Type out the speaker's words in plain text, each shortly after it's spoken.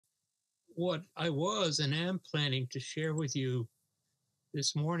What I was and am planning to share with you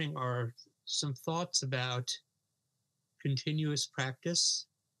this morning are some thoughts about continuous practice,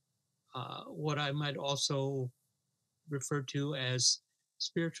 what I might also refer to as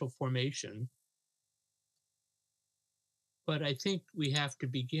spiritual formation. But I think we have to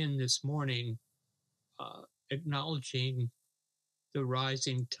begin this morning acknowledging the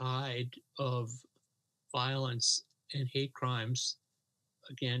rising tide of violence and hate crimes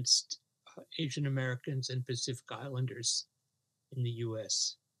against Asian Americans and Pacific Islanders in the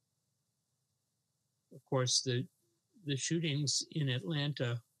U.S. Of course, the shootings in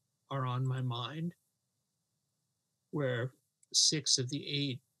Atlanta are on my mind, where 6 of the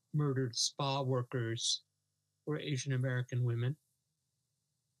 8 murdered spa workers were Asian American women.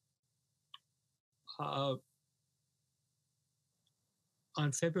 Uh,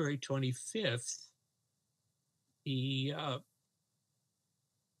 on February 25th, the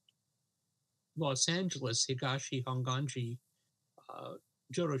Los Angeles Higashi Honganji uh,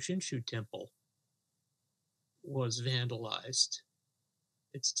 Jodo Shinshu temple was vandalized.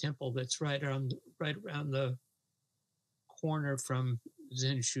 It's a temple that's right around the corner from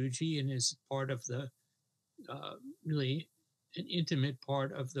Zen Shuji and is part of the really an intimate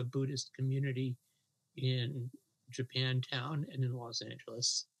part of the Buddhist community in Japantown and in Los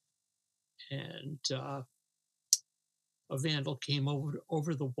Angeles. And a vandal came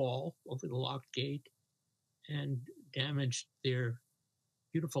over the wall, over the locked gate, and damaged their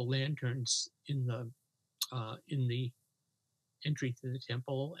beautiful lanterns in the entry to the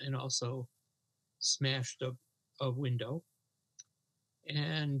temple, and also smashed a window.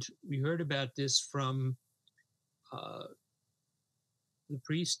 And we heard about this from the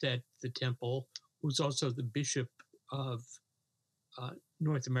priest at the temple, who's also the bishop of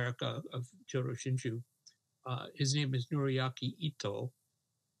North America of Jodo Shinshu. His name is Noriaki Ito,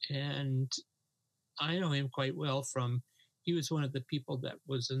 and I know him quite well from, he was one of the people that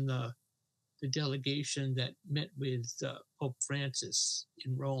was in the delegation that met with Pope Francis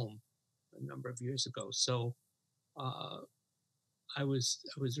in Rome a number of years ago. So I was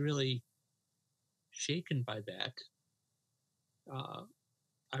really shaken by that.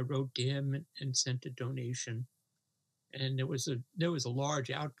 I wrote to him and sent a donation, and there was a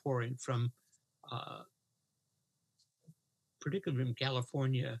large outpouring from, particularly from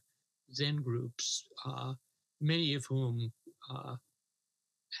California, Zen groups, many of whom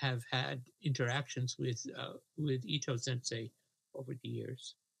have had interactions with Ito Sensei over the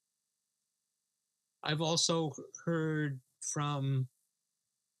years. I've also heard from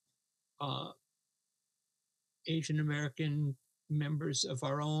Asian American members of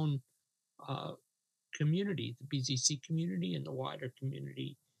our own community, the BZC community and the wider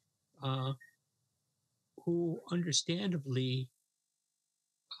community, who understandably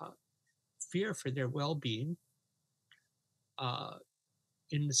fear for their well-being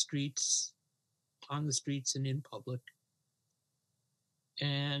in the streets, on the streets, and in public.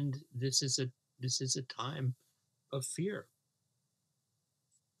 And this is a time of fear.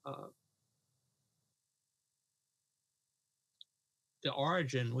 The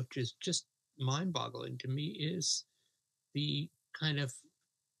origin, which is just mind-boggling to me, is the kind of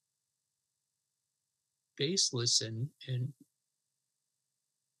baseless and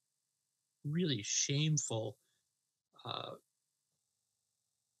really shameful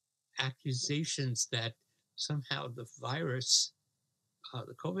accusations that somehow the virus,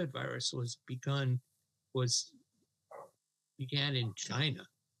 the COVID virus, began in China.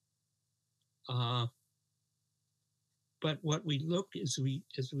 But what we look as we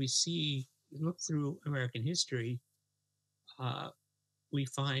look through American history, we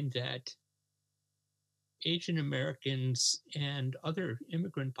find that Asian Americans and other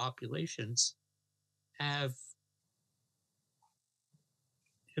immigrant populations have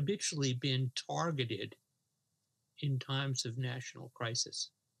habitually been targeted in times of national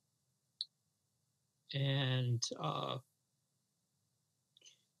crisis. And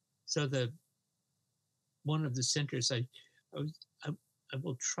so one of the centers, I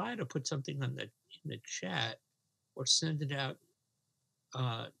will try to put something in the chat or send it out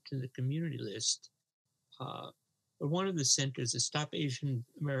to the community list. But one of the centers is Stop Asian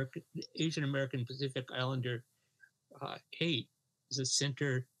American Pacific Islander Hate, is a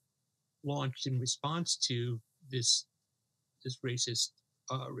center launched in response to this racist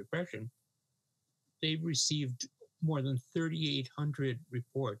repression. They've received more than 3,800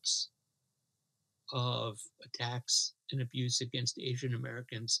 reports of attacks and abuse against Asian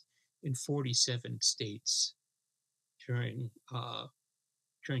Americans in 47 states during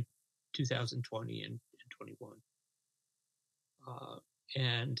 2020 and 21.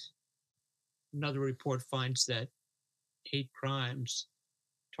 And Another report finds that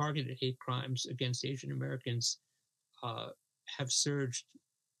targeted hate crimes against Asian Americans uh, have surged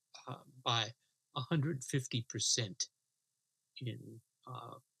by 150% in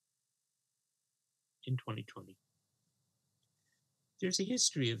uh, in 2020. There's a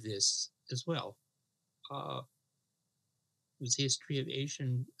history of this as well. There's a history of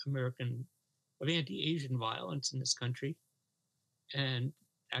anti-Asian violence in this country, and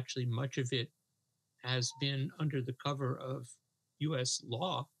actually much of it has been under the cover of U.S.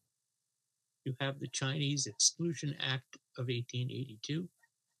 law. You have the Chinese Exclusion Act of 1882.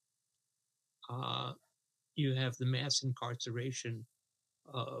 You have the mass incarceration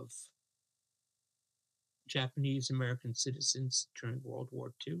of Japanese American citizens during World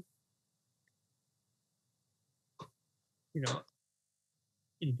War II. You know,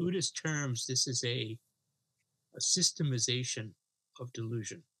 in Buddhist terms, this is a systemization of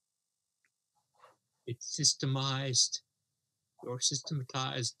delusion. It's systematized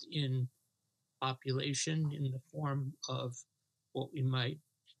in population in the form of what we might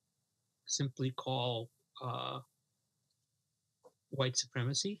simply call white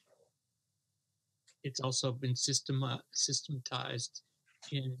supremacy. It's also been systematized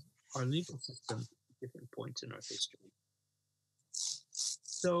in our legal system at different points in our history.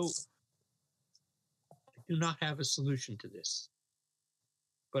 So I do not have a solution to this,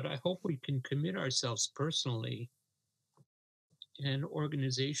 but I hope we can commit ourselves personally and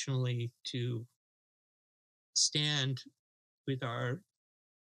organizationally to stand with our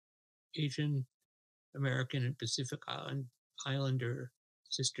Asian American and Pacific Islander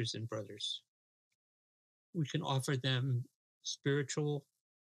sisters and brothers. We can offer them spiritual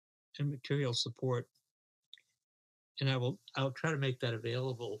and material support, and I'll try to make that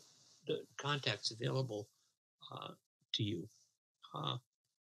available, the contacts available to you.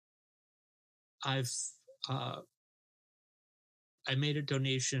 I made a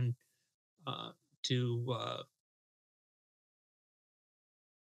donation to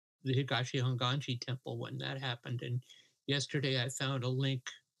the Higashi Honganji Temple when that happened, and yesterday I found a link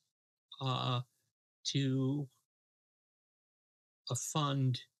to a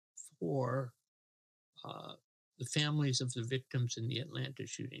fund for the families of the victims in the Atlanta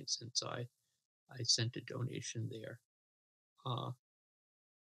shootings, and so I sent a donation there.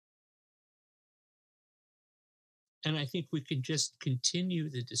 And I think we can just continue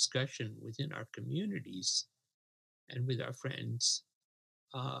the discussion within our communities and with our friends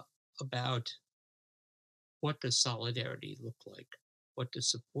about what does solidarity look like? What does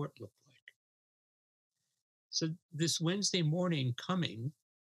support look like? So this Wednesday morning coming,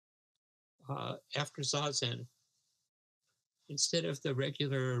 after Zazen, instead of the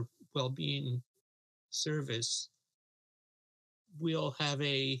regular well-being service, we'll have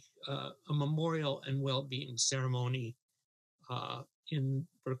a memorial and well-being ceremony in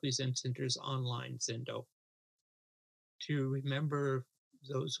Berkeley Zen Center's online Zendo to remember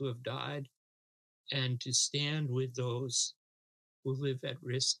those who have died and to stand with those who live at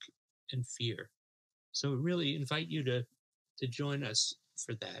risk and fear. So really invite you to join us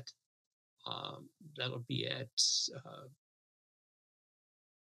for that. That'll be at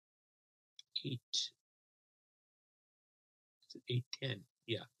 8:10.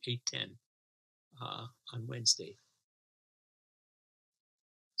 Yeah, 8:10 on Wednesday.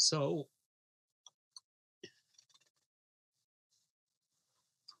 So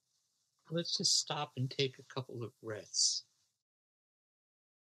let's just stop and take a couple of breaths.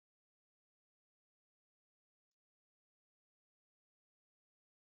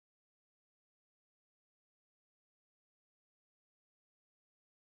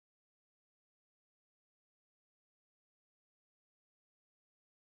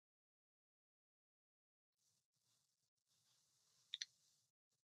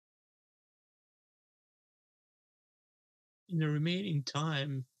 In the remaining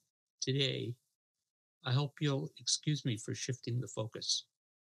time today, I hope you'll excuse me for shifting the focus.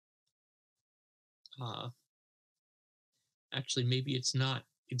 Actually, maybe it's not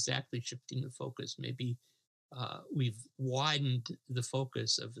exactly shifting the focus. Maybe we've widened the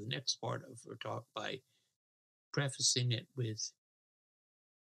focus of the next part of our talk by prefacing it with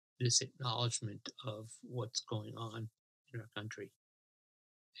this acknowledgement of what's going on in our country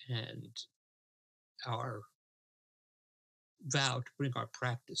and our vow to bring our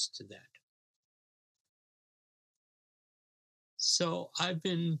practice to that. So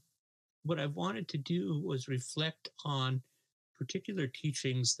what I wanted to do was reflect on particular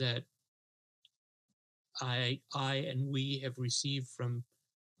teachings that I and we have received from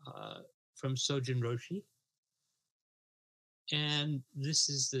Sojin Roshi. And this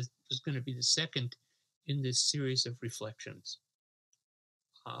is is going to be the second in this series of reflections.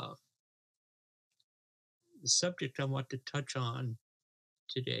 The subject I want to touch on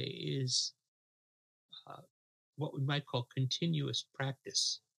today is what we might call continuous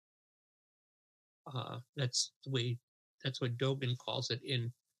practice. That's what Dogen calls it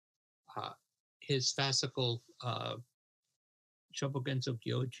in his fascicle Shobogenzo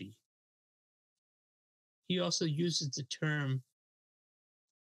Gyoji. He also uses the term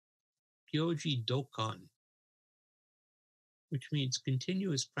Gyoji Dokkan, which means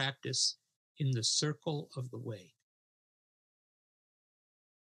continuous practice in the circle of the way.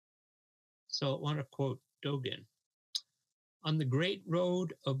 So I want to quote Dogen. On the great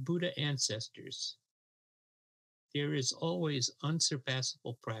road of Buddha ancestors, there is always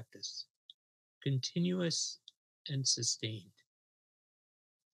unsurpassable practice, continuous and sustained.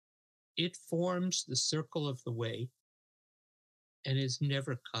 It forms the circle of the way and is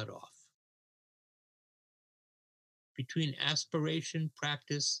never cut off. Between aspiration,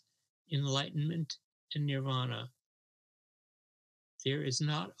 practice, enlightenment, and nirvana, there is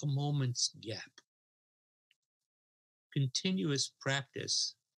not a moment's gap. Continuous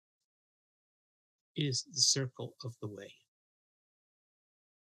practice is the circle of the way.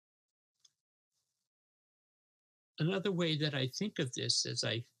 Another way that I think of this, as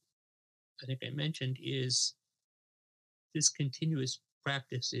I think I mentioned, is this continuous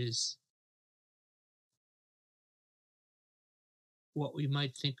practice is what we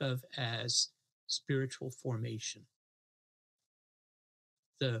might think of as spiritual formation.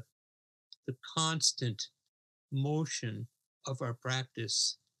 The constant motion of our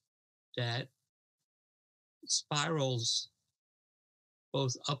practice that spirals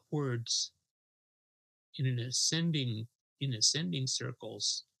both upwards in ascending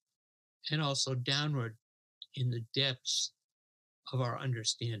circles and also downward in the depths of our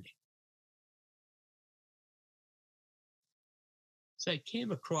understanding. So I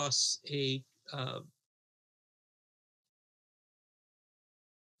came across a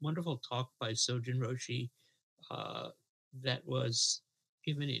wonderful talk by Sojin Roshi that was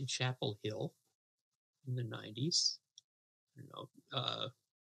given in Chapel Hill in the 90s. I don't know.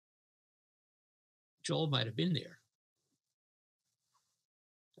 Joel might have been there.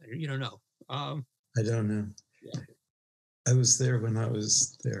 You don't know. I don't know. Yeah. I was there when I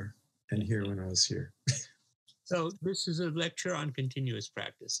was there and here when I was here. So this is a lecture on continuous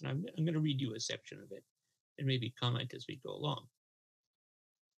practice, and I'm going to read you a section of it and maybe comment as we go along.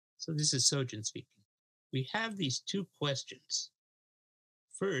 So this is Sojin speaking. We have these two questions.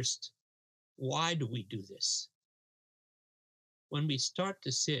 First, why do we do this? When we start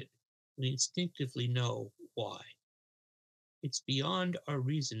to sit, we instinctively know why. It's beyond our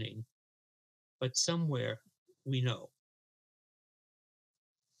reasoning, but somewhere we know.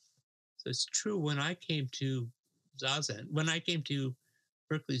 So it's true when I came to Zazen, when I came to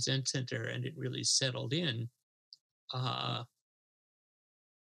Berkeley Zen Center and it really settled in,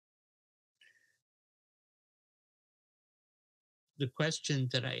 the question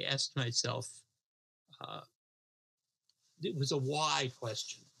that I asked myself, it was a why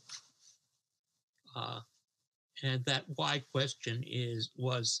question. And that why question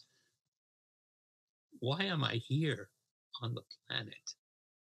was, why am I here on the planet?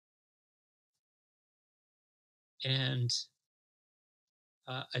 And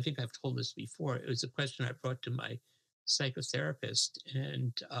I think I've told this before. It was a question I brought to my psychotherapist,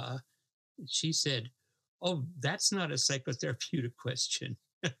 and she said, "Oh, that's not a psychotherapeutic question.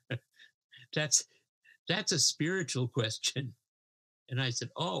 that's a spiritual question." And I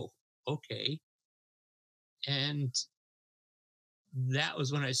said, "Oh, okay." And that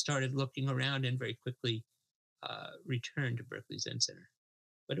was when I started looking around and very quickly returned to Berkeley Zen Center.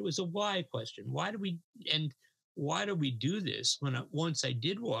 But it was a why question. Why do we do this? Once I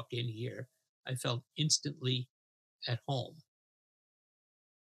did walk in here, I felt instantly at home.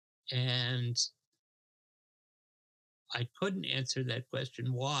 And I couldn't answer that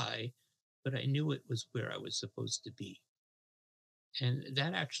question why, but I knew it was where I was supposed to be. And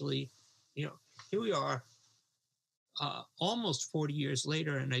that actually, here we are almost 40 years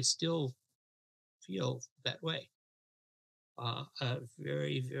later, and I still feel that way.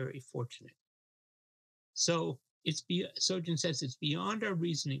 Very, very fortunate. So Sojin says it's beyond our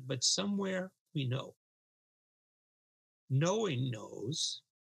reasoning, but somewhere we know. Knowing knows.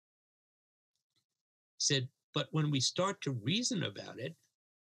 Said, but when we start to reason about it,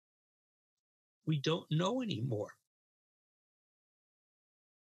 we don't know anymore.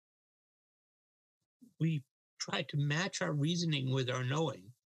 We try to match our reasoning with our knowing,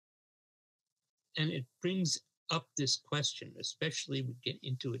 and it brings up this question, especially we get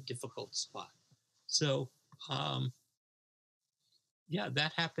into a difficult spot. So, yeah,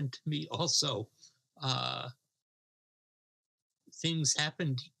 that happened to me also. Uh, Things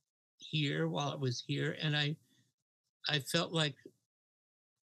happened here while I was here, and I felt like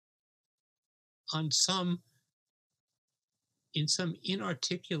on some in some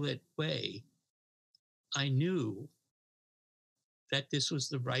inarticulate way, I knew that this was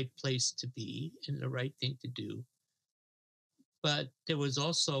the right place to be and the right thing to do. But there was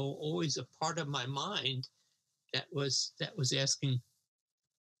also always a part of my mind that was asking,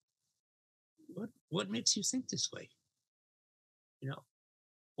 what makes you think this way? You know,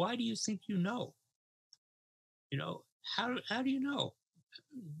 why do you think you know? You know, how do you know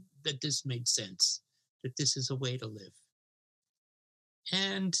that this makes sense? That this is a way to live?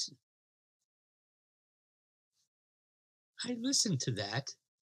 And I listened to that,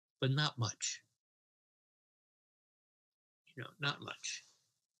 but not much. Not much,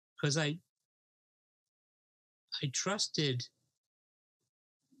 because I trusted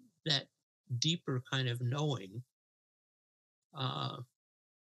that deeper kind of knowing. Uh,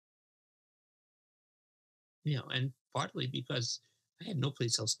 and partly because I had no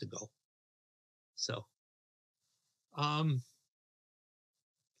place else to go. So, um,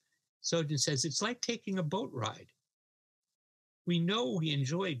 Sojin says it's like taking a boat ride. We know we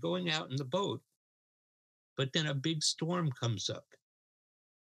enjoy going out in the boat, but then a big storm comes up.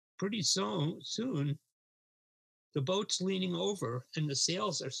 Pretty soon, the boat's leaning over and the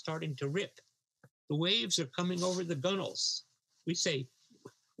sails are starting to rip. The waves are coming over the gunnels. We say,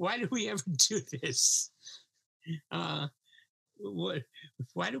 why do we ever do this? Uh, what,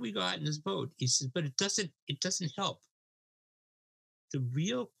 why do we go out in this boat? He says, but it doesn't help. The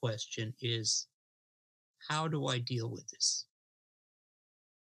real question is, how do I deal with this?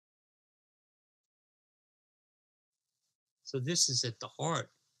 So this is at the heart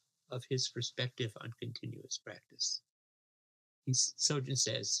of his perspective on continuous practice. Sojin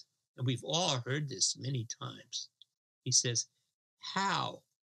says, and we've all heard this many times, he says, how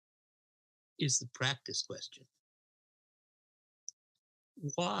is the practice question?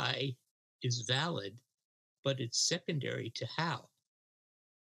 Why is valid, but it's secondary to how.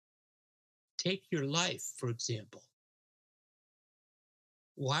 Take your life, for example.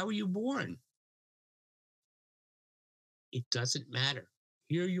 Why were you born? It doesn't matter.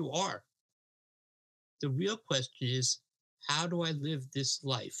 Here you are. The real question is, how do I live this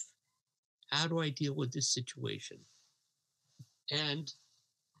life? How do I deal with this situation? And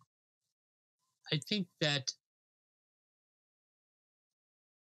I think that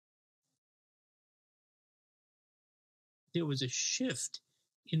there was a shift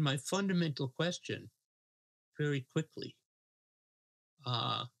in my fundamental question very quickly.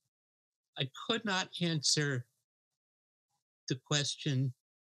 I could not answer the question,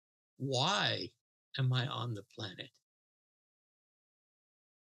 why am I on the planet?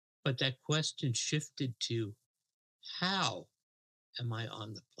 But that question shifted to, how am I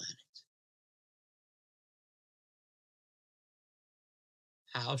on the planet?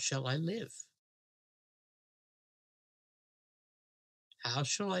 How shall I live? How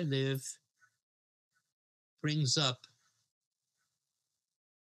shall I live brings up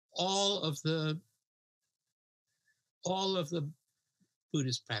all of the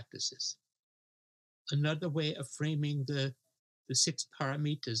Buddhist practices. Another way of framing the six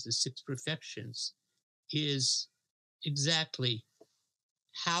paramitas, the six perfections, is exactly,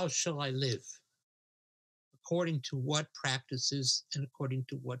 how shall I live? According to what practices and according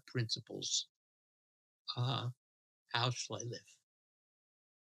to what principles? How shall I live?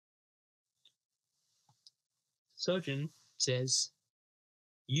 Sojin says,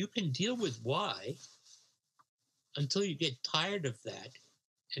 you can deal with why until you get tired of that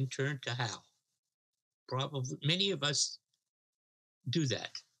and turn to how. Probably many of us do that.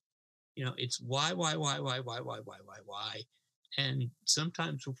 It's why. And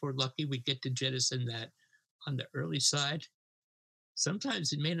sometimes if we're lucky, we get to jettison that on the early side.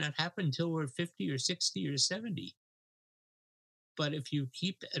 Sometimes it may not happen until we're 50 or 60 or 70. But if you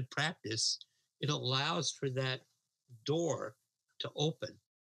keep at practice, it allows for that door to open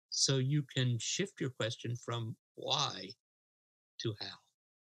so you can shift your question from why to how.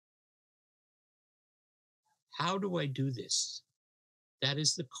 How do I do this? That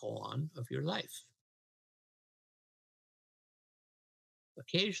is the koan of your life.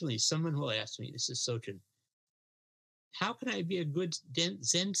 Occasionally, someone will ask me, this is Sojin, how can I be a good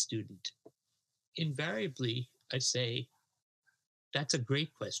Zen student? Invariably, I say, that's a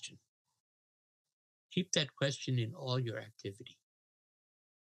great question. Keep that question in all your activity.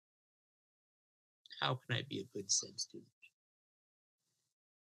 how can I be a good Zen student?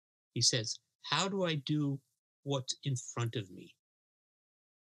 He says, how do I do what's in front of me?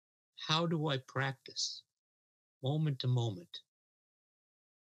 How do I practice moment to moment?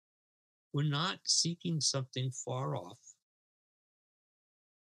 We're not seeking something far off.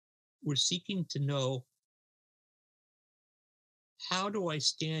 We're seeking to know, how do I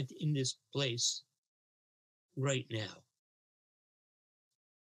stand in this place right now?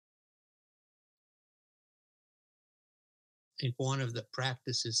 I think one of the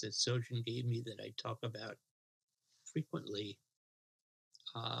practices that Sojin gave me that I talk about frequently,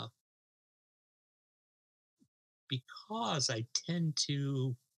 uh, because I tend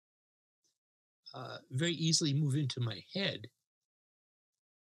to very easily move into my head,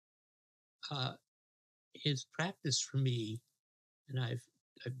 uh, his practice for me, and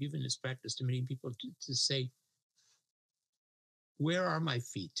I've given this practice to many people to say, where are my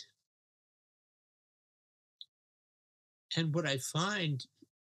feet? And what I find,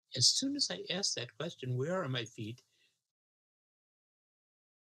 as soon as I ask that question, where are my feet?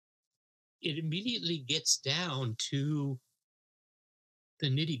 It immediately gets down to the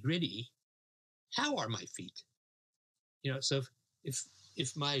nitty gritty. How are my feet? So if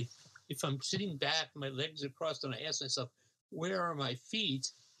if my if I'm sitting back, my legs are crossed, and I ask myself, where are my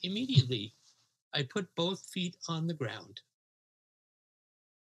feet? Immediately, I put both feet on the ground,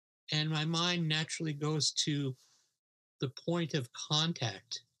 and my mind naturally goes to the point of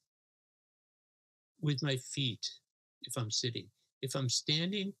contact with my feet if I'm sitting. If I'm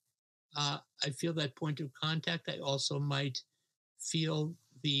standing, I feel that point of contact. I also might feel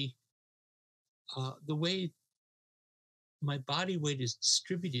the way my body weight is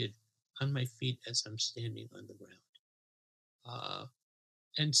distributed on my feet as I'm standing on the ground. Uh,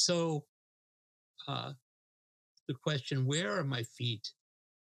 and so uh, the question, where are my feet,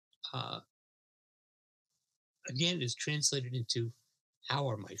 uh, again, is translated into, how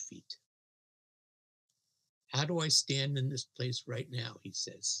are my feet? How do I stand in this place right now? He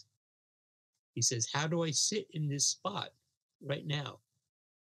says. He says, how do I sit in this spot right now?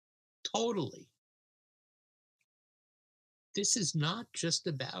 Totally. This is not just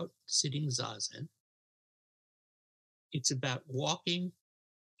about sitting zazen. It's about walking,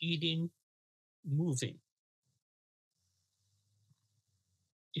 eating, moving.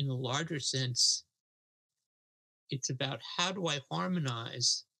 In a larger sense, it's about, how do I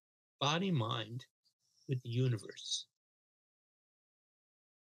harmonize body, mind with the universe?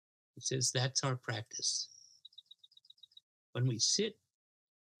 He says that's our practice. When we sit,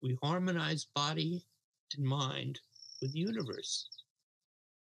 we harmonize body and mind with the universe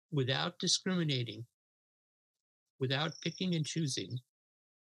without discriminating, without picking and choosing.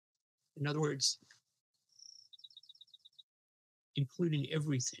 In other words, including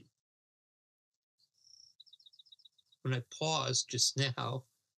everything. When I paused just now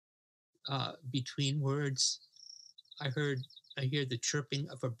between words, I hear the chirping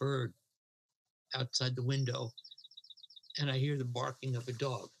of a bird outside the window, and I hear the barking of a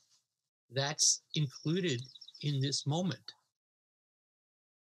dog. That's included in this moment.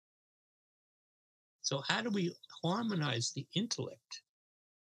 So how do we harmonize the intellect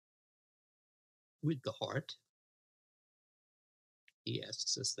with the heart? He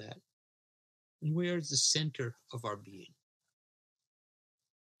asks us that. And where is the center of our being?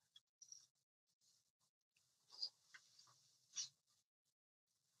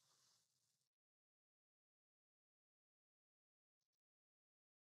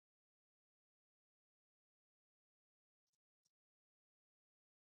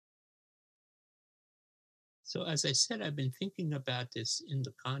 So as I said, I've been thinking about this in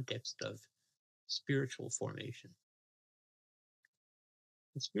the context of spiritual formation.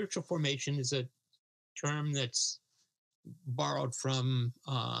 And spiritual formation is a term that's borrowed from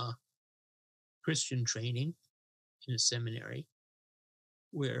Christian training in a seminary,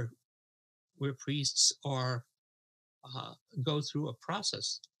 where priests are go through a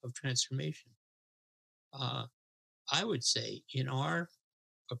process of transformation. I would say in our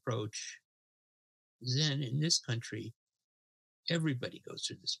approach, Zen in this country, everybody goes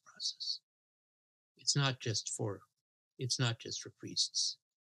through this process. It's not just for priests.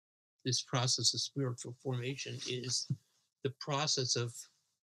 This process of spiritual formation is the process of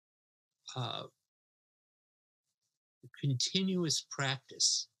continuous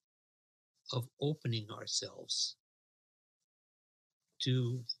practice of opening ourselves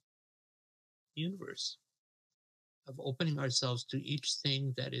to the universe, of opening ourselves to each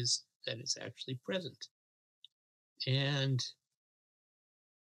thing that is actually present. And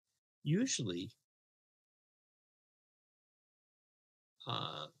usually,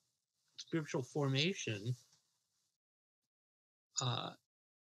 spiritual formation uh,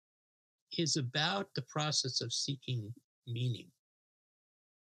 is about the process of seeking meaning.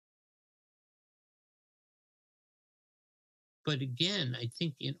 But again, I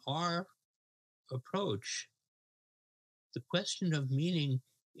think in our approach, the question of meaning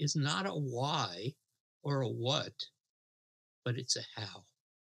is not a why or a what, but it's a how.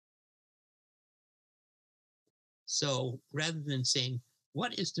 So rather than saying,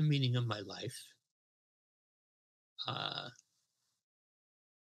 what is the meaning of my life? Uh,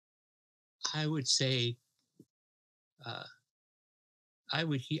 I would say, uh, I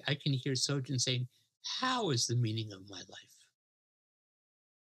can hear Sojin saying, how is the meaning of my life?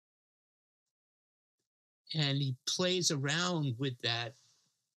 And he plays around with that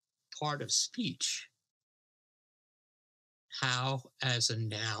part of speech. How as a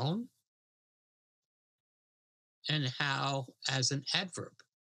noun and how as an adverb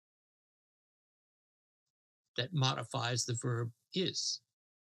that modifies the verb is.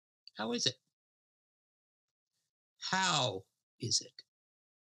 How is it? How is it?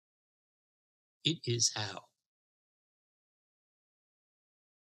 It is how.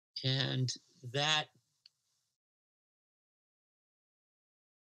 And that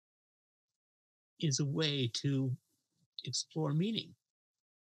is a way to explore meaning.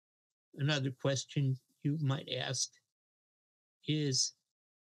 Another question you might ask is,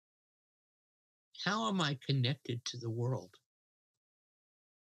 how am I connected to the world?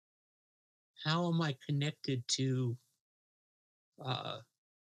 How am I connected to,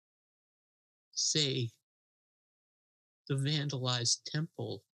 say, the vandalized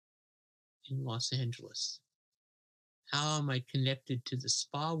temple in Los Angeles? How am I connected to the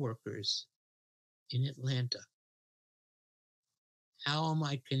spa workers in Atlanta? How am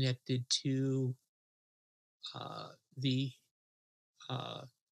I connected to the uh,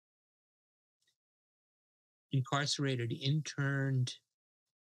 incarcerated, interned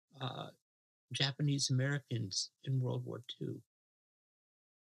uh, Japanese Americans in World War II?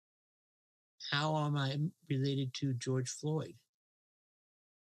 How am I related to George Floyd?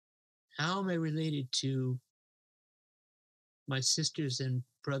 How am I related to my sisters and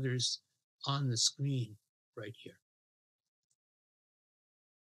brothers on the screen right here?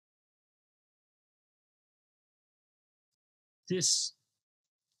 This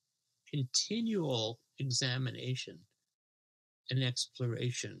continual examination and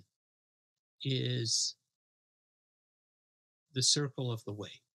exploration is the circle of the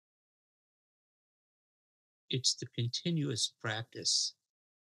way. It's the continuous practice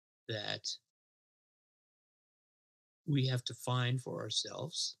that we have to find for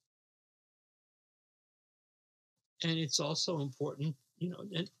ourselves. And it's also important,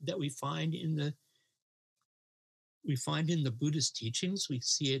 that we find in the Buddhist teachings. We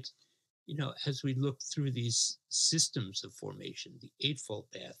see it, as we look through these systems of formation, the Eightfold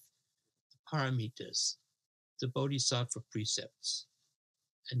Path, the Paramitas, the Bodhisattva precepts,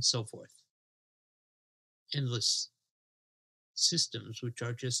 and so forth. Endless systems, which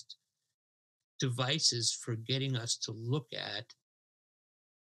are just devices for getting us to look at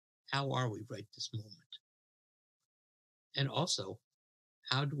how are we right this moment? And also,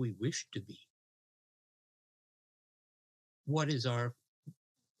 how do we wish to be?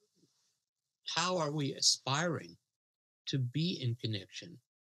 How are we aspiring to be in connection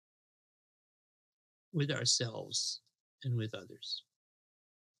with ourselves and with others?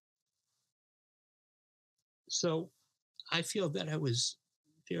 So I feel that I was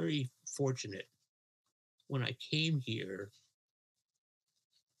very fortunate when I came here.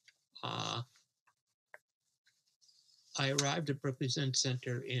 I arrived at Berkeley Zen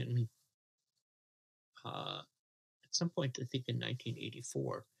Center at some point, I think in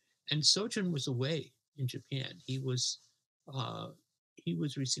 1984, and Sojin was away in Japan. He was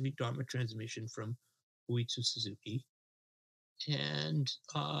receiving Dharma transmission from Uetsu Suzuki, and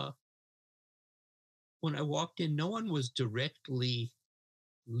when I walked in, no one was directly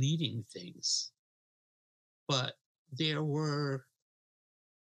leading things, but there were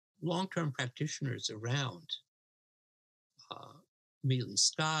long-term practitioners around. Mealy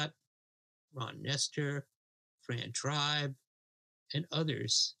Scott, Ron Nestor, Fran Tribe, and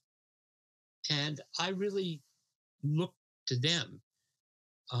others. And I really looked to them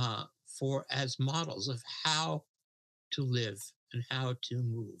as models of how to live and how to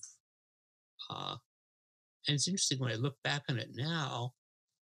move. And it's interesting when I look back on it now,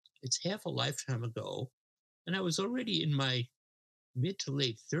 it's half a lifetime ago, and I was already in my mid to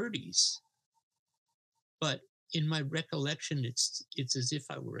late 30s. But in my recollection, it's as if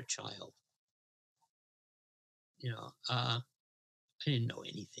I were a child. I didn't know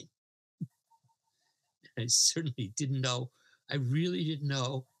anything. I certainly didn't know. I really didn't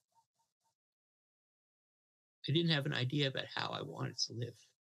know. I didn't have an idea about how I wanted to live.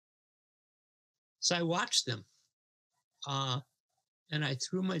 So I watched them, uh, and I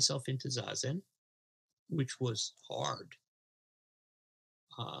threw myself into Zazen, which was hard.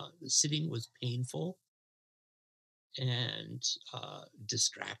 The sitting was painful and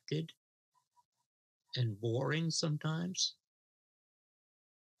distracted and boring sometimes,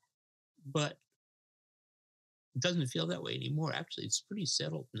 but it doesn't feel that way anymore. Actually, it's pretty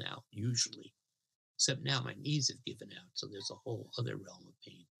settled now, usually, except now my knees have given out, so there's a whole other realm of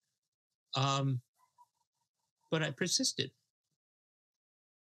pain. But I persisted.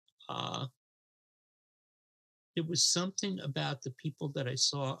 Uh, there was something about the people that I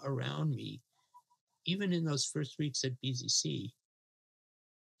saw around me, even in those first weeks at BZC,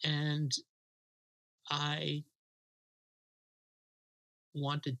 and I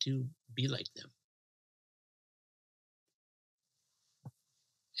wanted to be like them.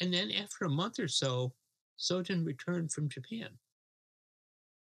 And then after a month or so, Soden returned from Japan,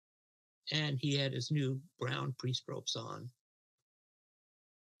 and he had his new brown priest robes on,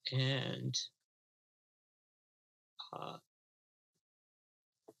 and uh,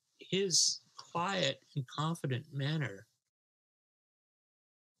 his quiet and confident manner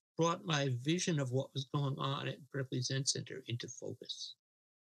brought my vision of what was going on at Berkeley Zen Center into focus.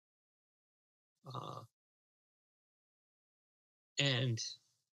 Uh, and,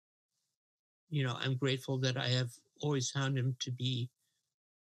 I'm grateful that I have always found him to be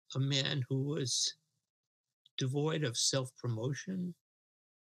a man who was devoid of self-promotion,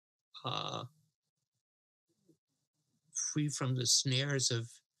 uh, free from the snares of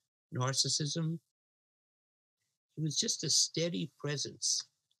narcissism. He was just a steady presence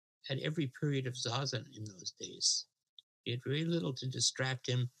at every period of Zazen in those days. He had very little to distract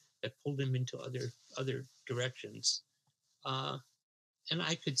him that pulled him into other directions. And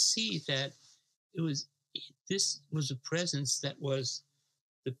I could see that this was a presence that was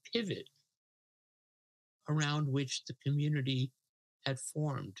the pivot around which the community had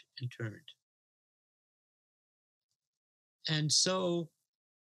formed and turned. And so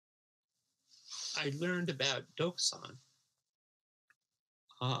I learned about Dokusan,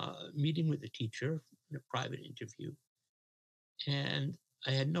 meeting with a teacher in a private interview. And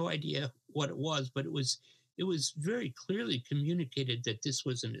I had no idea what it was, but it was very clearly communicated that this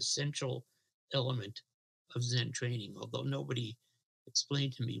was an essential element of Zen training, although nobody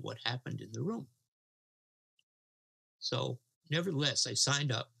explained to me what happened in the room. So, nevertheless, I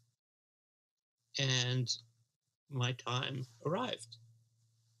signed up, and my time arrived.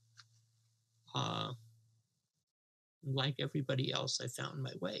 Like everybody else, I found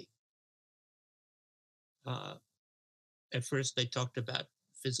my way. At first, I talked about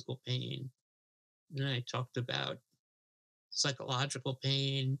physical pain. Then I talked about psychological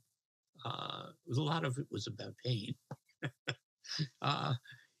pain. A lot of it was about pain, uh,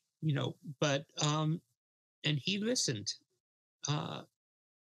 but, and he listened. Uh,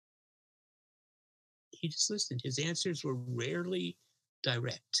 he just listened. His answers were rarely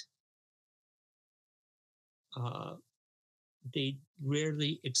direct. They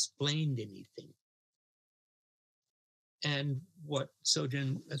rarely explained anything. And what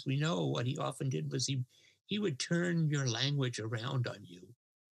Sojin, as we know, what he often did was he would turn your language around on you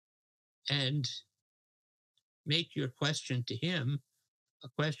and make your question to him a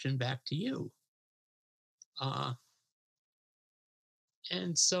question back to you.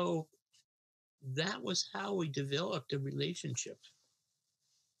 And so that was how we developed a relationship.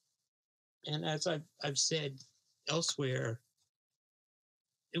 And as I've said elsewhere,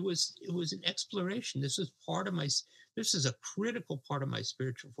 it was an exploration. This is a critical part of my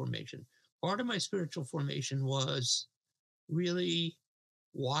spiritual formation. Part of my spiritual formation was really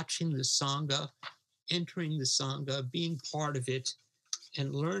watching the Sangha, entering the Sangha, being part of it,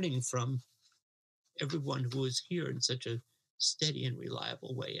 and learning from everyone who was here in such a steady and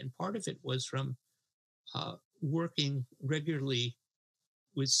reliable way. And part of it was from working regularly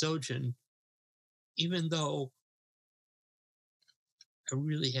with Sojin, even though I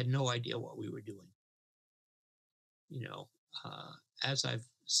really had no idea what we were doing. As I've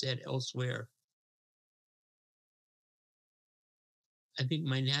said elsewhere, I think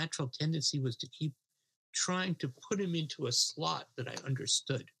my natural tendency was to keep trying to put him into a slot that I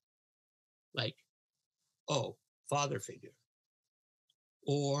understood. Like, oh, father figure,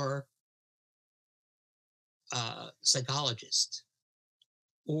 or psychologist,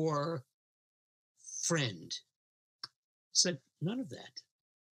 or friend. It's like none of that.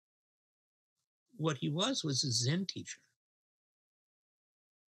 What he was a Zen teacher,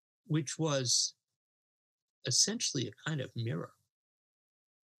 which was essentially a kind of mirror.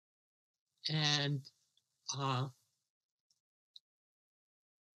 And uh,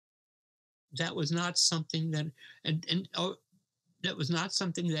 that was not something that, and oh, that was not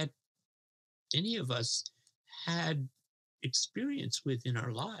something that any of us had experience with in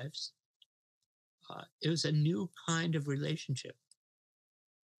our lives. It was a new kind of relationship.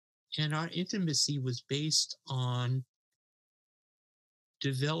 And our intimacy was based on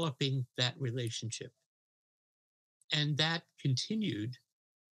developing that relationship. And that continued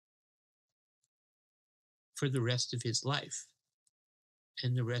for the rest of his life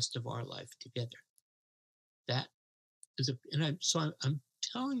and the rest of our life together. That is I'm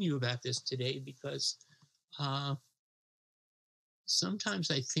telling you about this today because uh, sometimes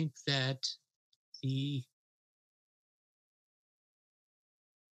I think that the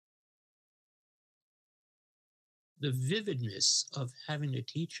the vividness of having a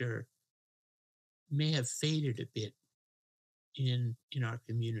teacher may have faded a bit in our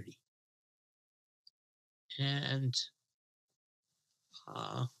community. And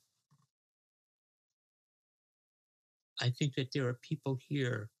uh, I think that there are people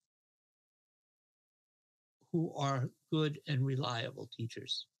here who are good and reliable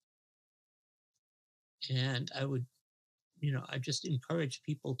teachers. And I just encourage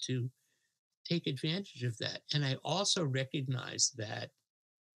people to take advantage of that. And I also recognize that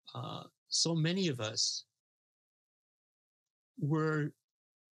so many of us were,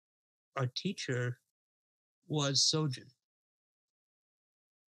 our teacher was Sojin.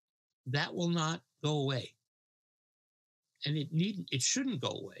 That will not go away. And it shouldn't go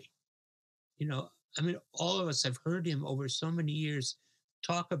away. All of us have heard him over so many years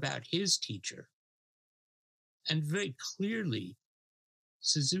talk about his teacher. And very clearly,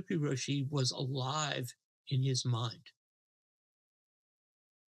 Suzuki Roshi was alive in his mind.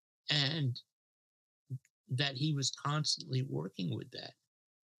 And that he was constantly working with that.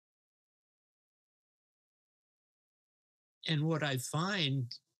 And what I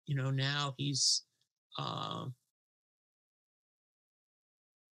find, now he's uh,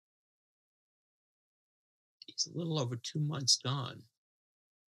 he's a little over 2 months gone.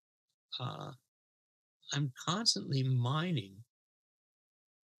 I'm constantly mining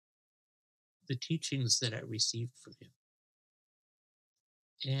the teachings that I received from him.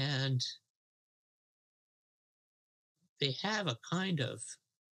 And they have a kind of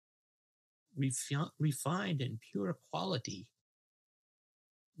refined and pure quality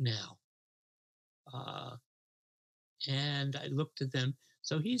now. And I looked at them.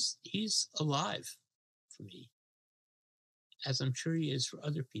 So he's alive for me, as I'm sure he is for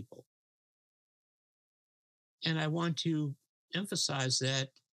other people. And I want to emphasize that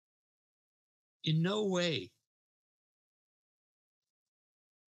in no way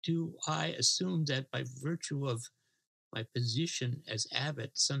do I assume that by virtue of my position as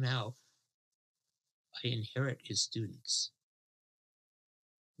abbot, somehow I inherit his students.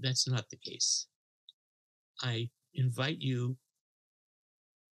 That's not the case. I invite you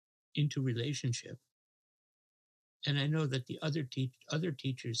into relationship. And I know that the other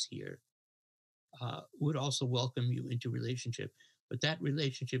teachers here would also welcome you into relationship, but that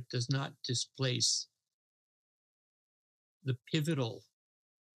relationship does not displace the pivotal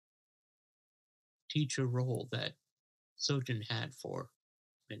teacher role that Sojin had for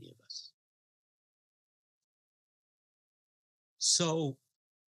many of us. So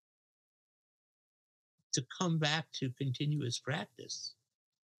to come back to continuous practice,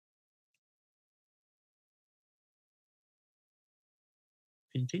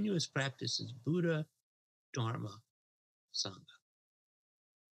 continuous practice is Buddha, Dharma, Sangha.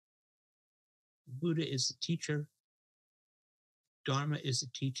 Buddha is the teacher, Dharma is the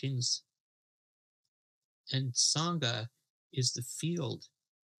teachings, and Sangha is the field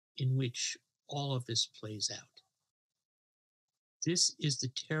in which all of this plays out. This is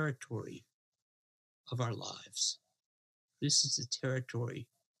the territory of our lives. This is the territory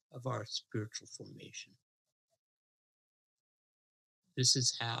of our spiritual formation. This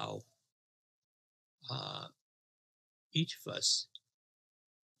is how each of us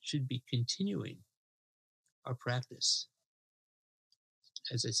should be continuing our practice.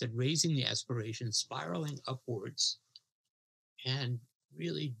 As I said, raising the aspiration, spiraling upwards, and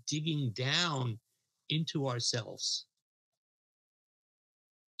really digging down into ourselves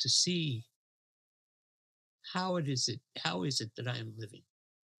to see how is it that I am living?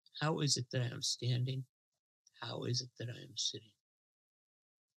 How is it that I am standing? How is it that I am sitting?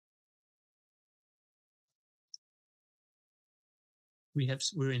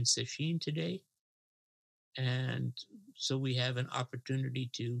 We're in Sesshin today, and so we have an opportunity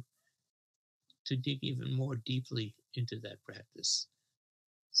to to dig even more deeply into that practice.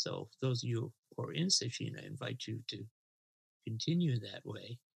 So those of you who are in sesshin, I invite you to continue that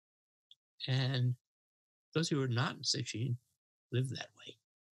way. And those who are not in sesshin, live that way.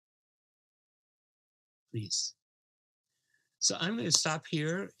 Please. So I'm going to stop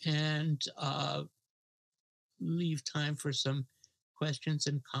here and leave time for some questions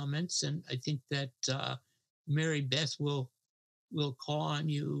and comments. And I think that Mary Beth will call on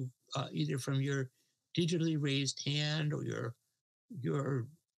you either from your digitally raised hand or your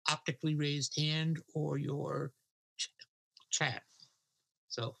optically raised hand or your chat.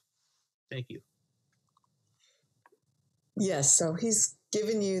 So thank you. Yes, so he's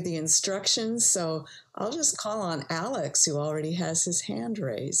given you the instructions. So I'll just call on Alex, who already has his hand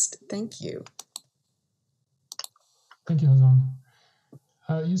raised. Thank you. Thank you, Hozan.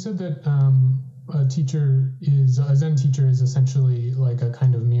 You said that a Zen teacher is essentially like a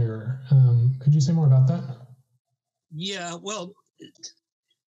kind of mirror. Could you say more about that? Yeah, well,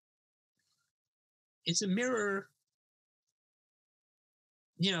 it's a mirror,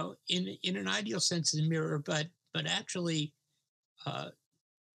 in an ideal sense, it's a mirror, but actually,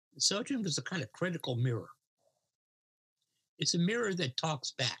 Sojun was a kind of critical mirror. It's a mirror that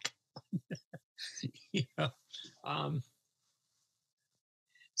talks back.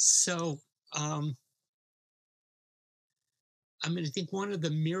 I think one of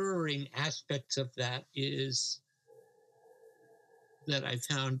the mirroring aspects of that is that I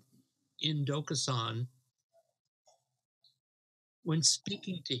found in Dokusan, when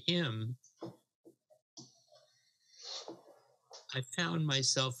speaking to him, I found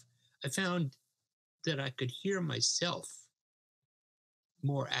that I could hear myself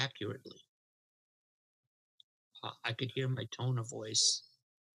more accurately. I could hear my tone of voice.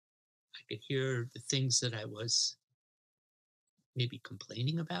 I could hear the things that I was maybe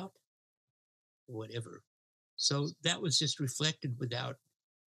complaining about, or whatever. So that was just reflected without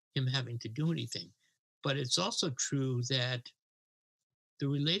him having to do anything. But it's also true that the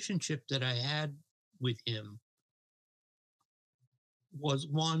relationship that I had with him was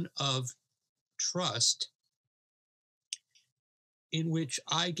one of trust, in which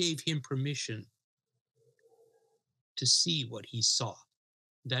I gave him permission to see what he saw.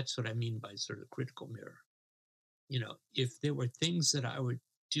 That's what I mean by sort of critical mirror. If there were things that I were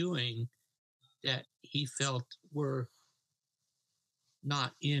doing that he felt were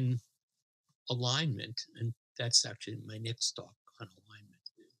not in alignment, and that's actually my next talk on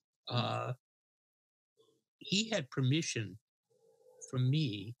alignment, he had permission from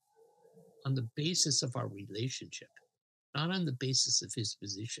me on the basis of our relationship, not on the basis of his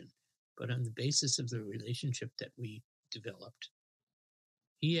position, but on the basis of the relationship that we developed.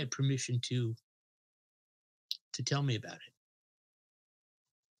 He had permission to tell me about it.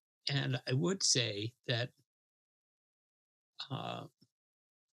 And I would say that I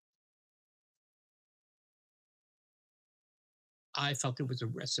felt there was a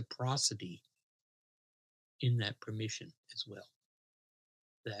reciprocity in that permission as well.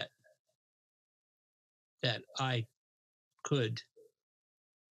 That I could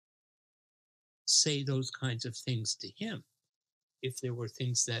say those kinds of things to him if there were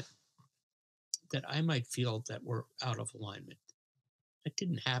things that I might feel that were out of alignment. It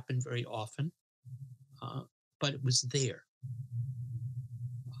didn't happen very often, but it was there.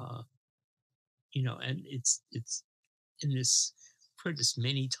 And it's in this, I've heard this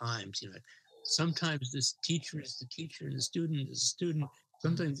many times, sometimes this teacher is the teacher and the student is the student.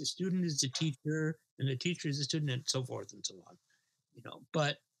 Sometimes the student is the teacher and the teacher is the student, and so forth and so on.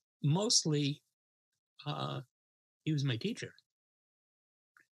 But mostly he was my teacher.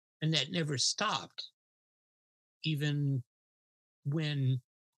 And that never stopped, even when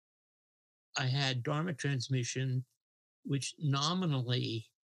I had Dharma transmission, which nominally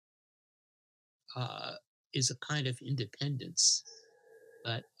is a kind of independence,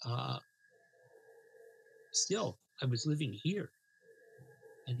 but still I was living here,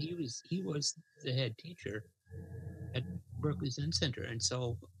 and he was the head teacher at Berkeley Zen Center, and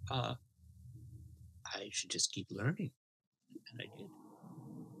so I should just keep learning, and I did.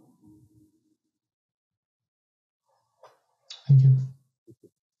 Thank you.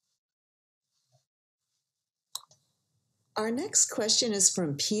 Our next question is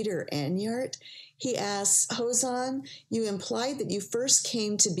from Peter Anyart. He asks, Hozan, you implied that you first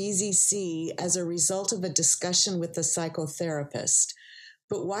came to BZC as a result of a discussion with the psychotherapist.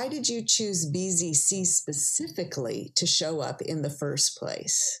 But why did you choose BZC specifically to show up in the first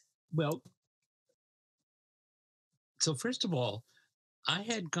place? Well, so first of all, I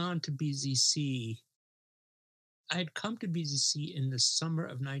had gone to BZC I had come to BZC in the summer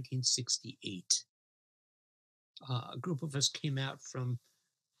of 1968. A group of us came out from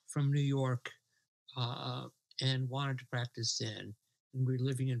New York and wanted to practice Zen, and we were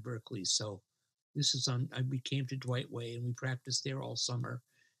living in Berkeley. So this is we came to Dwight Way, and we practiced there all summer,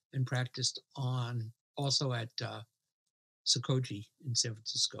 and practiced also at Sokoji in San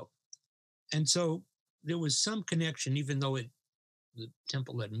Francisco. And so there was some connection, even though the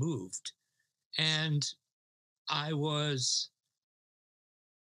temple had moved. And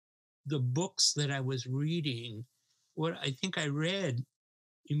the books that I was reading, what I think I read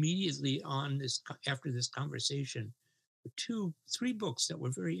immediately after this conversation, were 3 books that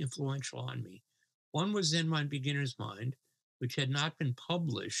were very influential on me. One was Zen Mind, Beginner's Mind, which had not been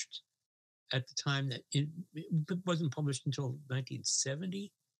published at the time that it wasn't published until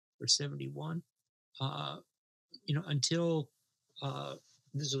 1970 or 71. Until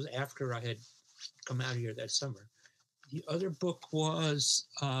this was after I had come out here that summer. The other book was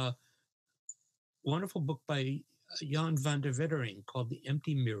a wonderful book by Jan van der Wettering called The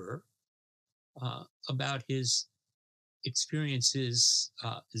Empty Mirror, about his experiences,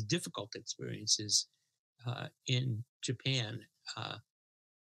 his difficult experiences in Japan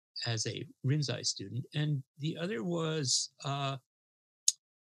as a Rinzai student. And the other was The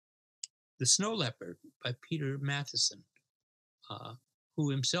Snow Leopard by Peter Matheson, who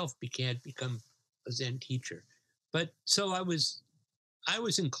himself become a Zen teacher. But so I was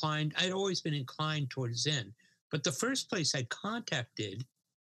inclined, I'd always been inclined towards Zen. But the first place I contacted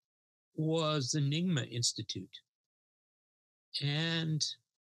was the Nyingma Institute. And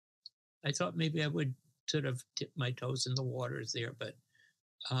I thought maybe I would sort of dip my toes in the waters there, but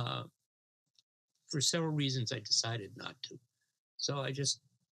for several reasons I decided not to. So I just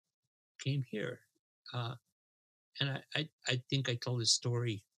came here. And I think I've told this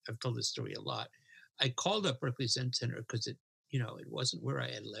story a lot. I called up Berkeley Zen Center because it wasn't where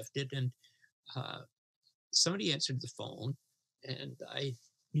I had left it. And somebody answered the phone, and I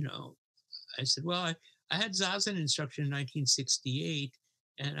said, well, I had Zazen instruction in 1968,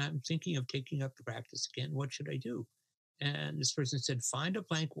 and I'm thinking of taking up the practice again. What should I do? And this person said, find a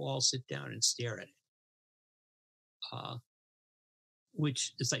blank wall, sit down, and stare at it.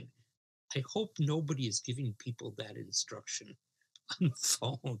 Which is like, I hope nobody is giving people that instruction on the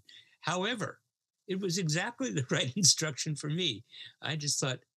phone. However, it was exactly the right instruction for me. I just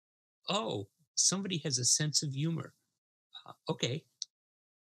thought, oh, somebody has a sense of humor. Okay.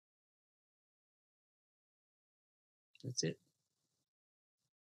 That's it.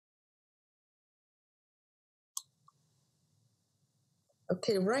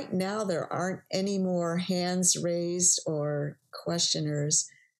 Okay, right now there aren't any more hands raised or questioners.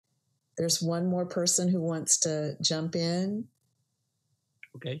 There's one more person who wants to jump in.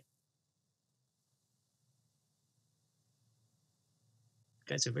 Okay. You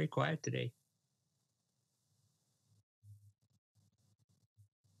guys are very quiet today.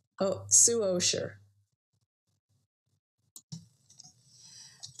 Oh, Sue Osher.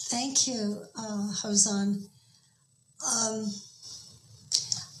 Thank you, Hozan.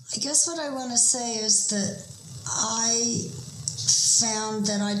 I guess what I want to say is that I found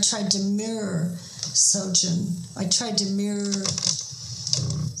that I tried to mirror Sojun. I tried to mirror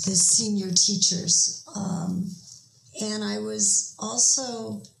the senior teachers. And I was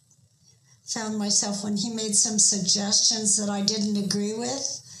also found myself, when he made some suggestions that I didn't agree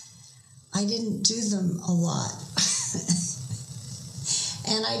with, I didn't do them a lot.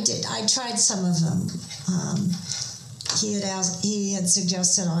 And I tried some of them. He had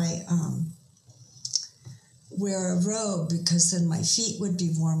suggested I wear a robe because then my feet would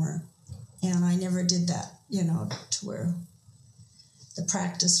be warmer. And I never did that, to wear the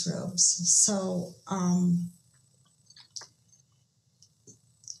practice robes. So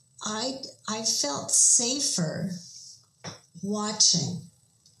I felt safer watching.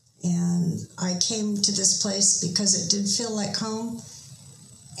 And I came to this place because it did feel like home,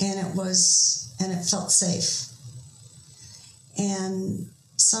 and it felt safe. And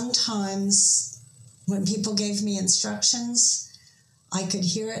sometimes when people gave me instructions, I could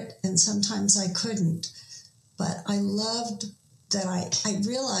hear it, and sometimes I couldn't. But I loved that I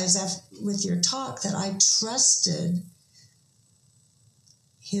realized with your talk that I trusted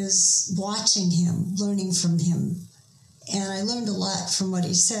his watching him, learning from him. And I learned a lot from what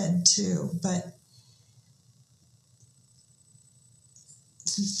he said, too. But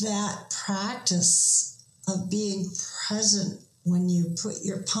that practice of being present when you put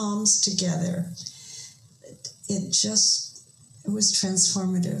your palms together, it was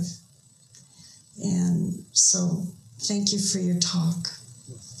transformative. And so thank you for your talk.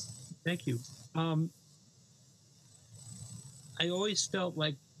 Thank you. I always felt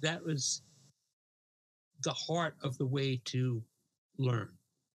like that was the heart of the way to learn,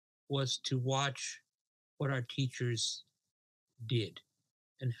 was to watch what our teachers did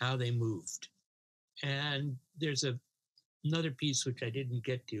and how they moved. And there's another piece which I didn't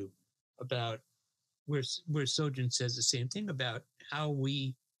get to about where Sojun says the same thing about how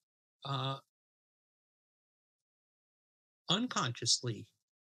we unconsciously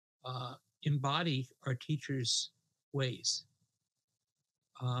embody our teachers' ways.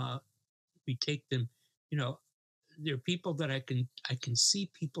 We take them, there are people that I can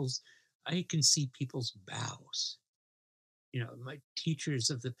see people's bows. My teachers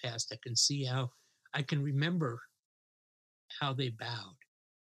of the past, I can remember how they bowed.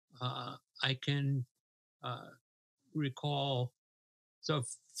 I can recall. So,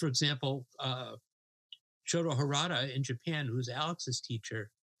 for example, Shoto Harada in Japan, who's Alex's teacher,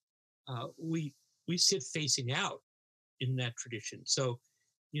 we sit facing out in that tradition. So,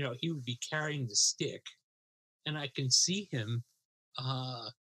 he would be carrying the stick, and I can see him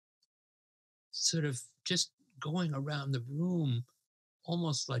sort of just going around the room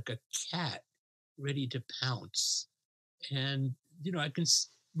almost like a cat ready to pounce. And,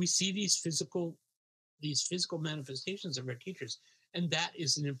 we see these physical manifestations of our teachers, and that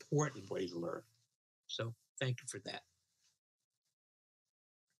is an important way to learn. So thank you for that.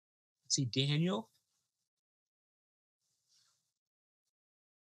 Let's see, Daniel.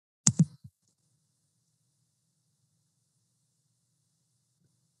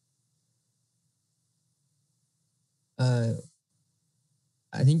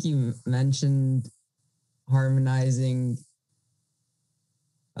 I think you mentioned harmonizing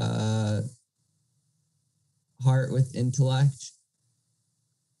heart with intellect.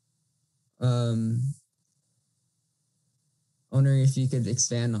 Wondering if you could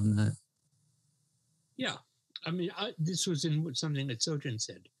expand on that. Yeah, I mean, this was in something that Sojun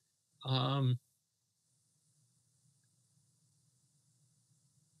said.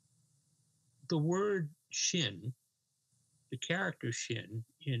 The word Shin, the character Shin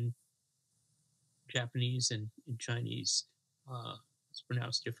in Japanese and in Chinese, it's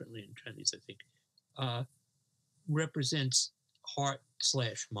pronounced differently in Chinese, I think, represents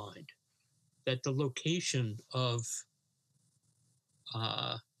heart/mind. That the location of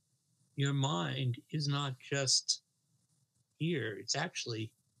your mind is not just here. It's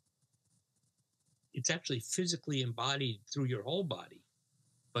actually physically embodied through your whole body.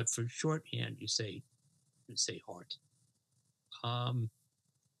 But for shorthand, you say heart.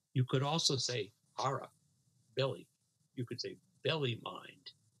 You could also say hara, belly. You could say belly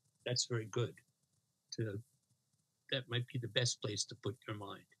mind. That's very good. That might be the best place to put your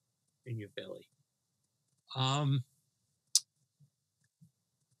mind, in your belly.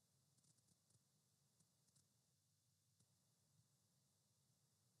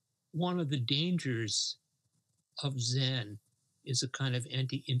 One of the dangers of Zen is a kind of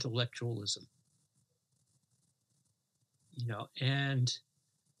anti-intellectualism. And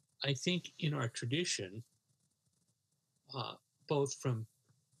I think in our tradition, both from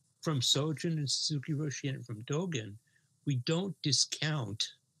Sojun and Suzuki Roshi and from Dogen, we don't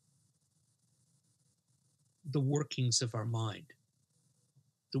discount the workings of our mind.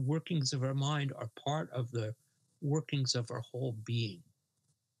 The workings of our mind are part of the workings of our whole being.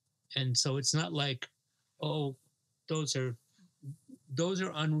 And so it's not like, oh, those are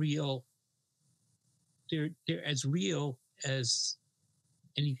unreal. They're as real as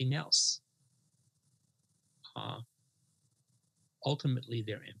anything else. Ultimately,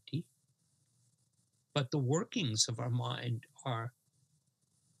 they're empty. But the workings of our mind are,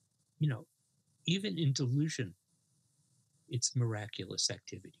 even in delusion, it's miraculous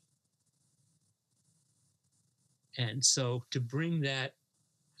activity. And so to bring that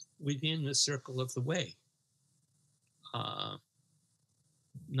within the circle of the way,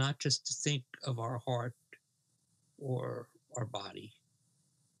 not just to think of our heart or our body,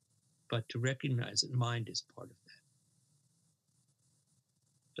 but to recognize that mind is part of that.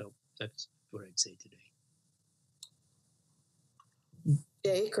 So that's what I'd say today.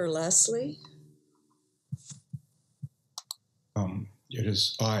 Jake or Leslie? It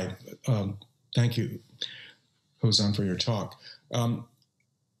is I. Thank you, Hozan, for your talk.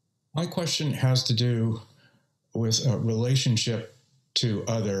 My question has to do with a relationship to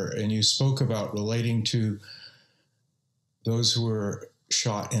other, and you spoke about relating to those who were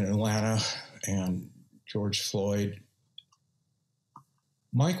shot in Atlanta and George Floyd.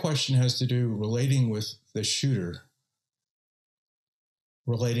 My question has to do relating with the shooter,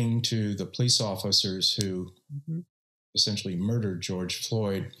 relating to the police officers who essentially murdered George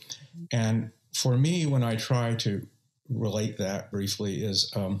Floyd. And for me, when I try to relate that briefly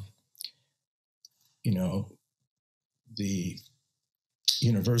is, the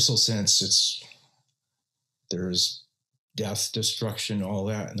universal sense, there's death, destruction, all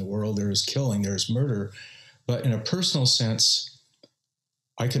that in the world. There is killing, there's murder. But in a personal sense,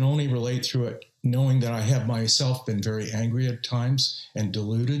 I can only relate through it knowing that I have myself been very angry at times and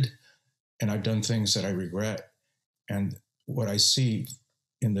deluded, and I've done things that I regret. And what I see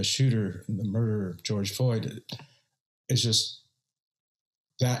in the shooter, in the murder of George Floyd, is just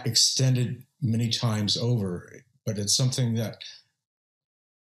that extended many times over. But it's something that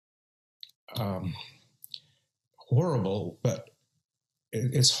horrible, but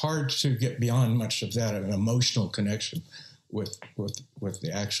it's hard to get beyond much of that, an emotional connection with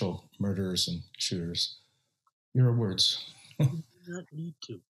the actual murderers and shooters. Your words. You do not need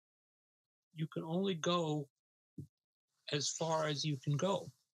to. You can only go as far as you can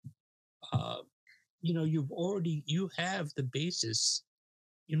go. You have the basis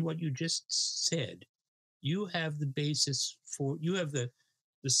in what you just said. You have the basis you have the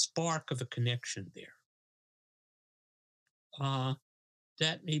spark of a connection there.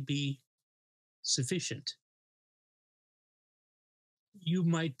 That may be sufficient. You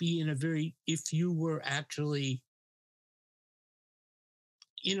might be if you were actually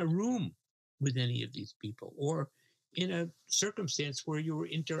in a room with any of these people, or in a circumstance where you were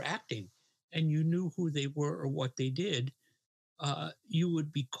interacting and you knew who they were or what they did, you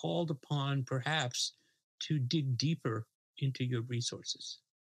would be called upon perhaps to dig deeper into your resources.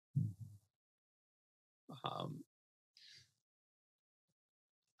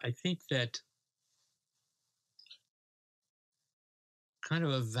 I think that kind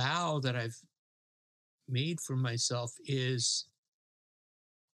of a vow that I've made for myself is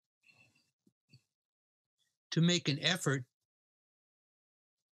to make an effort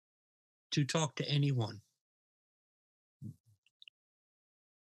to talk to anyone,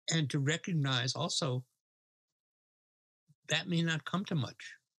 and to recognize also that may not come to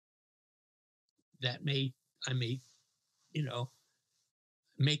much. I may,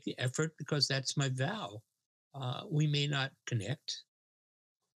 make the effort because that's my vow. We may not connect,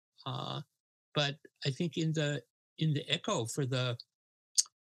 but I think in the echo for the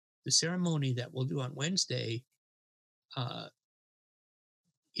ceremony that we'll do on Wednesday,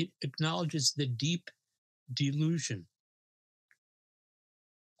 it acknowledges the deep delusion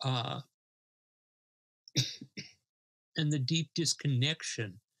and the deep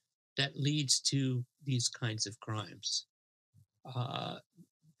disconnection that leads to these kinds of crimes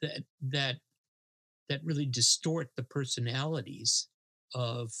that really distort the personalities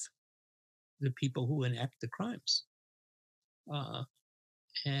of the people who enact the crimes.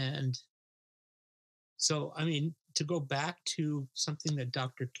 And so, I mean, to go back to something that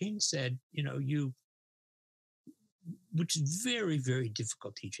Dr. King said, which is very, very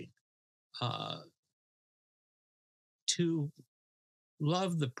difficult teaching, to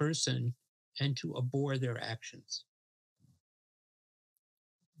love the person and to abhor their actions.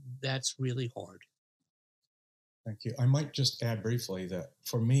 That's really hard. Thank you. I might just add briefly that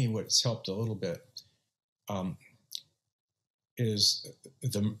for me, what's helped a little bit is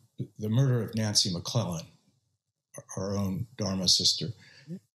the murder of Nancy McClellan, our own Dharma sister.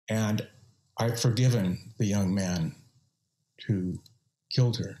 Mm-hmm. And I've forgiven the young man who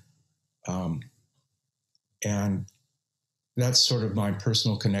killed her. And that's sort of my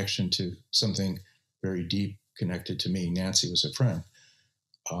personal connection to something very deep connected to me. Nancy was a friend.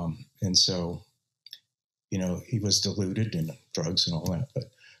 And so, he was deluded in drugs and all that,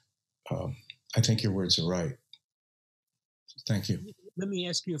 but I think your words are right. Thank you. Let me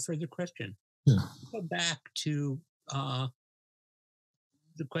ask you a further question. Yeah. Go back to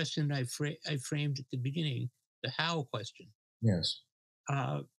the question I framed at the beginning, the how question. Yes.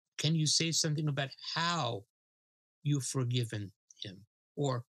 Can you say something about how you've forgiven him,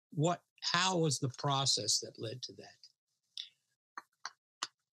 or how was the process that led to that?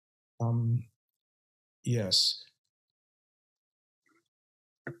 Yes.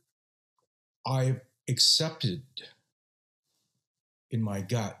 I accepted in my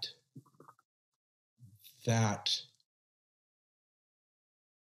gut that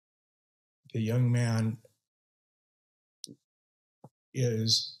the young man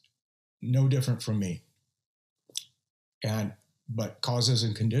is no different from me, but causes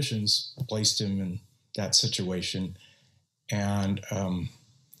and conditions placed him in that situation, and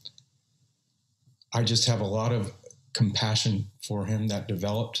I just have a lot of compassion for him that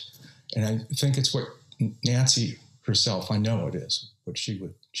developed, and I think it's what Nancy herself, I know it is, but she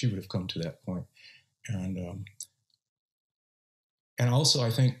would have come to that point, and also I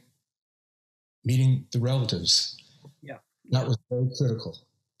think meeting the relatives Yeah. That was very critical.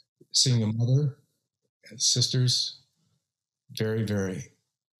 Seeing a mother and sisters, very, very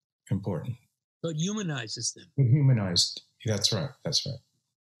important. So it humanizes them. It humanized. That's right. That's right.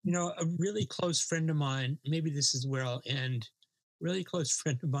 You know, a really close friend of mine, maybe this is where I'll end, really close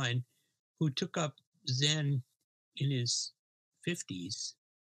friend of mine who took up Zen in his 50s.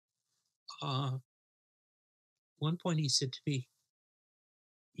 One point he said to me,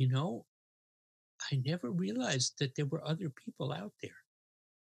 you know, I never realized that there were other people out there.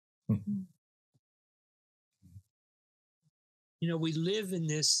 Mm-hmm. You know, we live in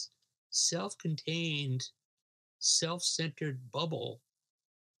this self-contained, self-centered bubble.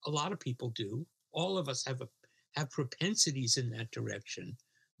 A lot of people do. All of us have propensities in that direction.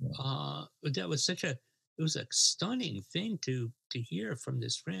 Yeah. But that was it was a stunning thing to hear from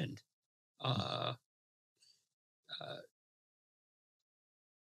this friend.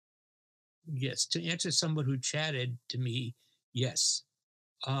 Yes, to answer someone who chatted to me, yes.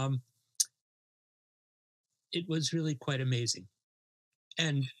 It was really quite amazing.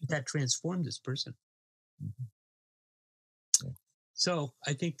 And that transformed this person. Mm-hmm. Yeah. So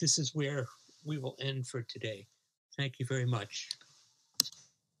I think this is where we will end for today. Thank you very much.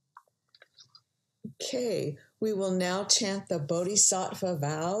 Okay, we will now chant the Bodhisattva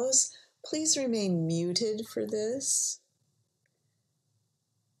vows. Please remain muted for this.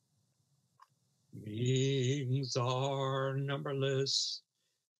 Beings are numberless.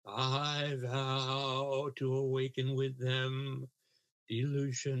 I vow to awaken with them.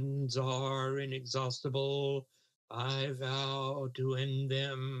 Delusions are inexhaustible. I vow to end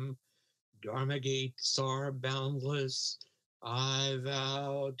them. Dharma gates are boundless. I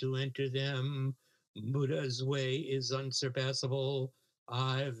vow to enter them. Buddha's way is unsurpassable.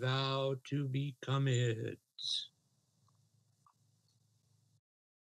 I vow to become it.